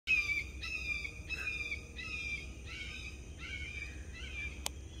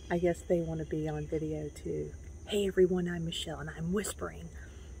I guess they want to be on video too. Hey everyone, I'm Michelle and I'm whispering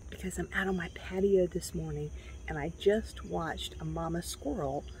because I'm out on my patio this morning and I just watched a mama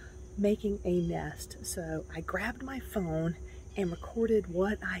squirrel making a nest. So I grabbed my phone and recorded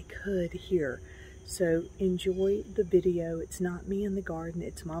what I could hear. So enjoy the video. It's not me in the garden,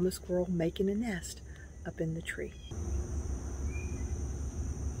 it's mama squirrel making a nest up in the tree.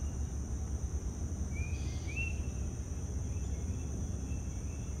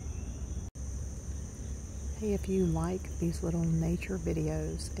 Hey, if you like these little nature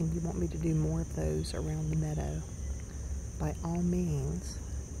videos and you want me to do more of those around the meadow, by all means,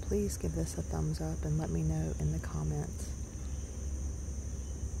 please give this a thumbs up and let me know in the comments.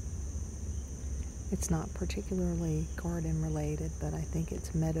 It's not particularly garden related, but I think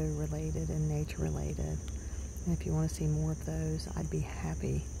it's meadow related and nature related. And if you want to see more of those, I'd be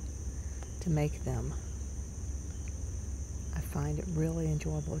happy to make them. I find it really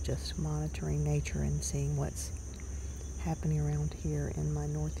enjoyable just monitoring nature and seeing what's happening around here in my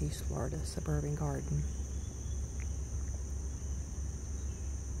Northeast Florida suburban garden.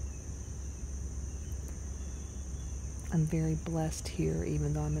 I'm very blessed here,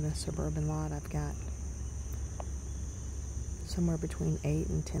 even though I'm in a suburban lot. I've got somewhere between 8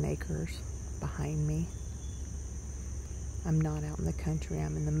 and 10 acres behind me. I'm not out in the country.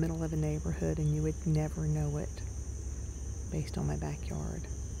 I'm in the middle of a neighborhood, and you would never know it based on my backyard.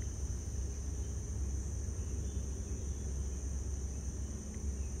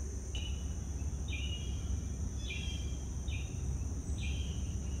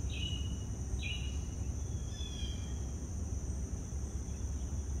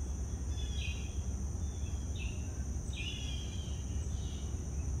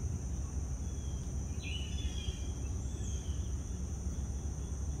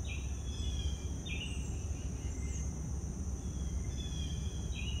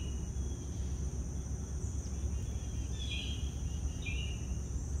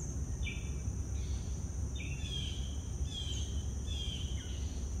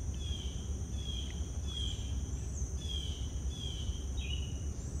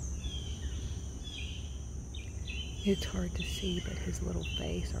 It's hard to see, but his little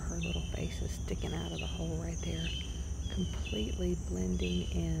face or her little face is sticking out of the hole right there, completely blending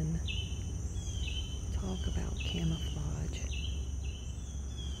in. Talk about camouflage.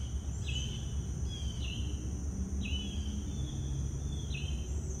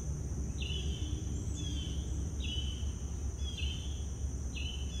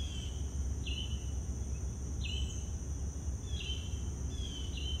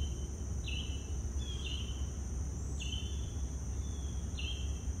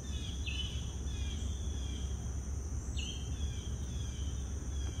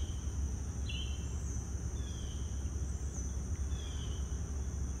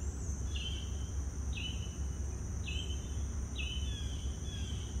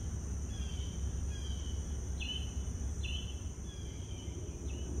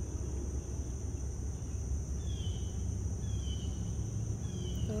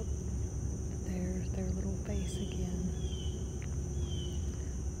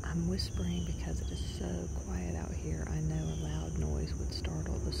 I'm whispering because it is so quiet out here. I know a loud noise would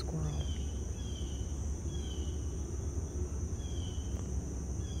startle the squirrel.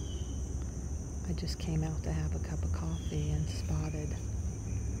 I just came out to have a cup of coffee and spotted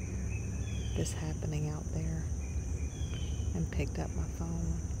this happening out there and picked up my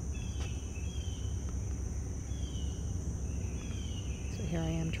phone. So here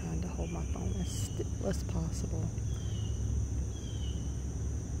I am trying to hold my phone as still as possible.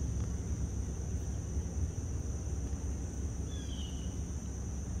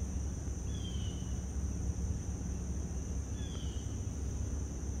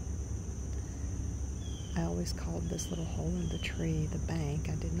 I always called this little hole in the tree the bank.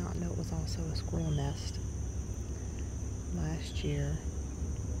 I did not know it was also a squirrel nest. Last year,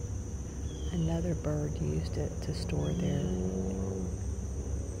 another bird used it to store their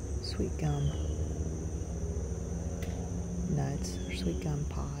sweet gum nuts or sweet gum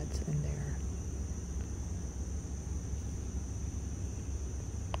pods in there.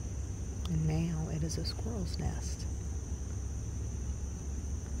 And now it is a squirrel's nest.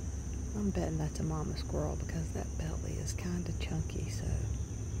 I'm betting that's a mama squirrel because that belly is kind of chunky, so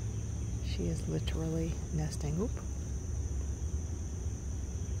she is literally nesting. Oop.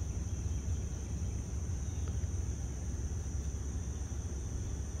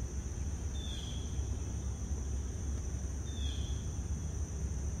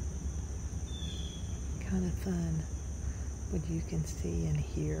 Kind of fun what you can see and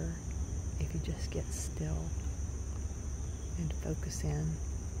hear if you just get still and focus in.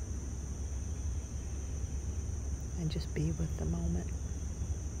 and just be with the moment.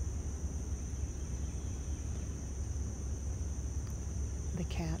 The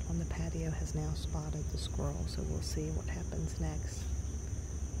cat on the patio has now spotted the squirrel, so we'll see what happens next.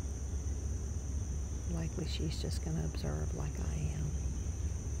 Likely she's just going to observe like I am.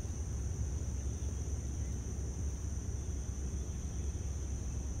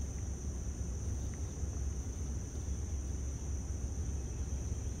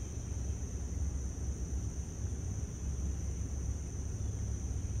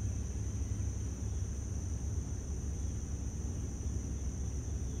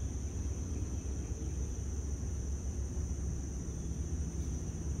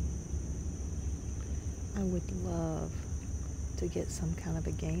 I would love to get some kind of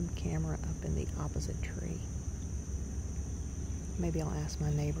a game camera up in the opposite tree. Maybe I'll ask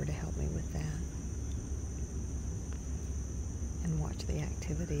my neighbor to help me with that. And watch the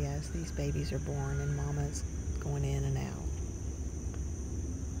activity as these babies are born and mama's going in and out.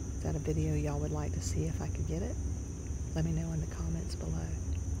 Is that a video y'all would like to see if I could get it? Let me know in the comments below.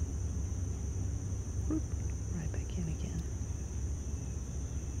 Whoop, right back in again.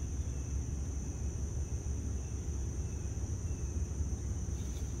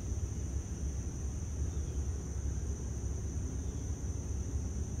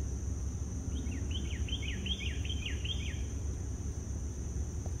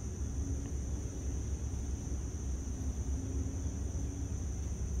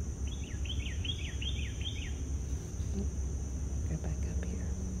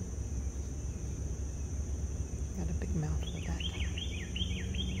 Mouthful that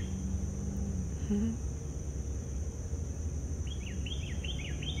time.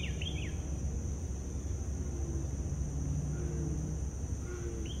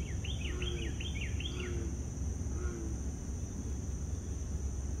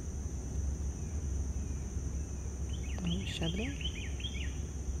 Oh, shove it in.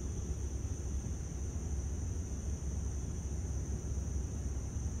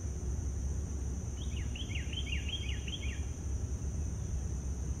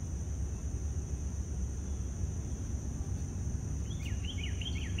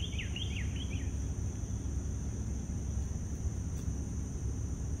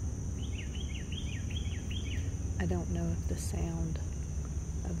 I don't know if the sound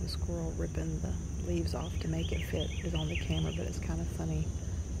of the squirrel ripping the leaves off to make it fit is on the camera, but it's kind of funny.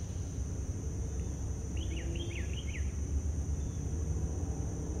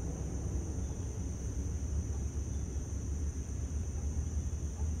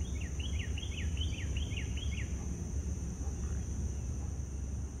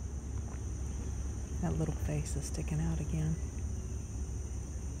 That little face is sticking out again.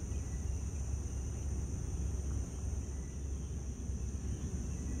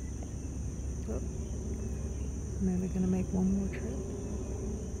 Maybe gonna make one more trip.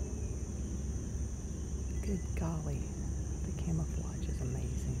 Good golly, the camouflage is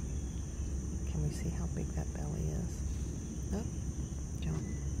amazing. Can we see how big that belly is? Oh, jump.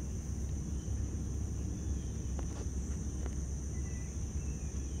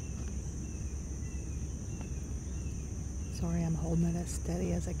 Sorry, I'm holding it as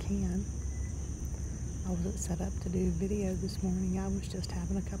steady as I can. I wasn't set up to do video this morning. I was just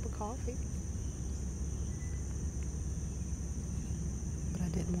having a cup of coffee.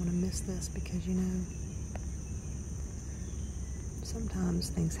 I didn't want to miss this because, you know, sometimes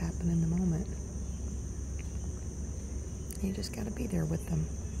things happen in the moment. You just got to be there with them.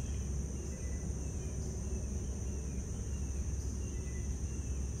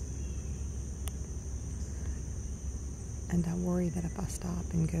 And I worry that if I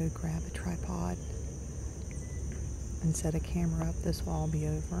stop and go grab a tripod and set a camera up, this will all be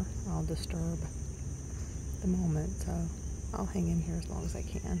over. I'll disturb the moment, so I'll hang in here as long as I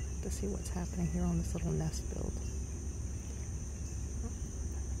can to see what's happening here on this little nest build. Oh,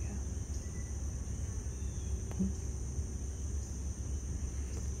 there we go.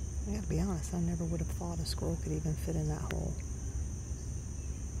 I gotta be honest, I never would have thought a squirrel could even fit in that hole.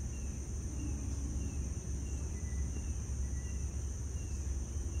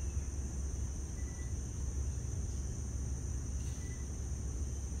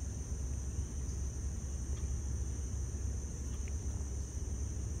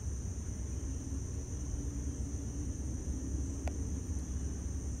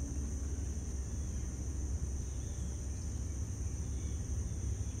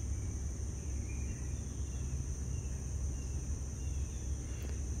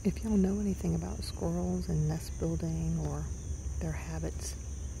 If y'all know anything about squirrels and nest building or their habits,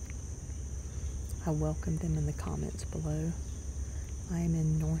 I welcome them in the comments below. I am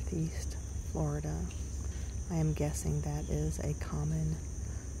in Northeast Florida. I am guessing that is a common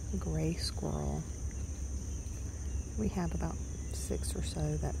gray squirrel. We have about 6 or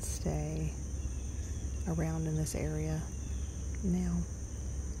so that stay around in this area. Now,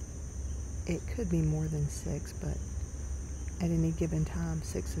 it could be more than 6, but at any given time,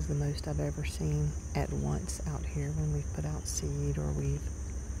 6 is the most I've ever seen at once out here when we've put out seed or we've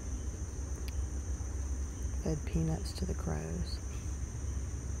fed peanuts to the crows.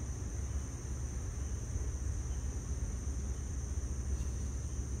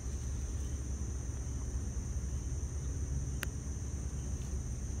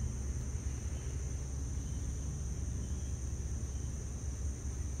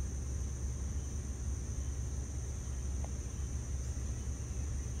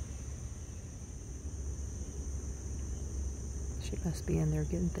 She must be in there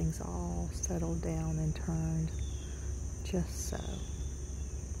getting things all settled down and turned just so.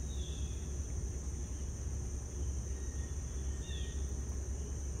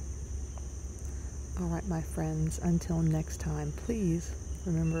 All right, my friends, until next time, please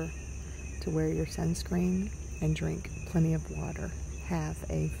remember to wear your sunscreen and drink plenty of water. Have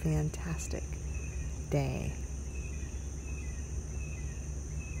a fantastic day.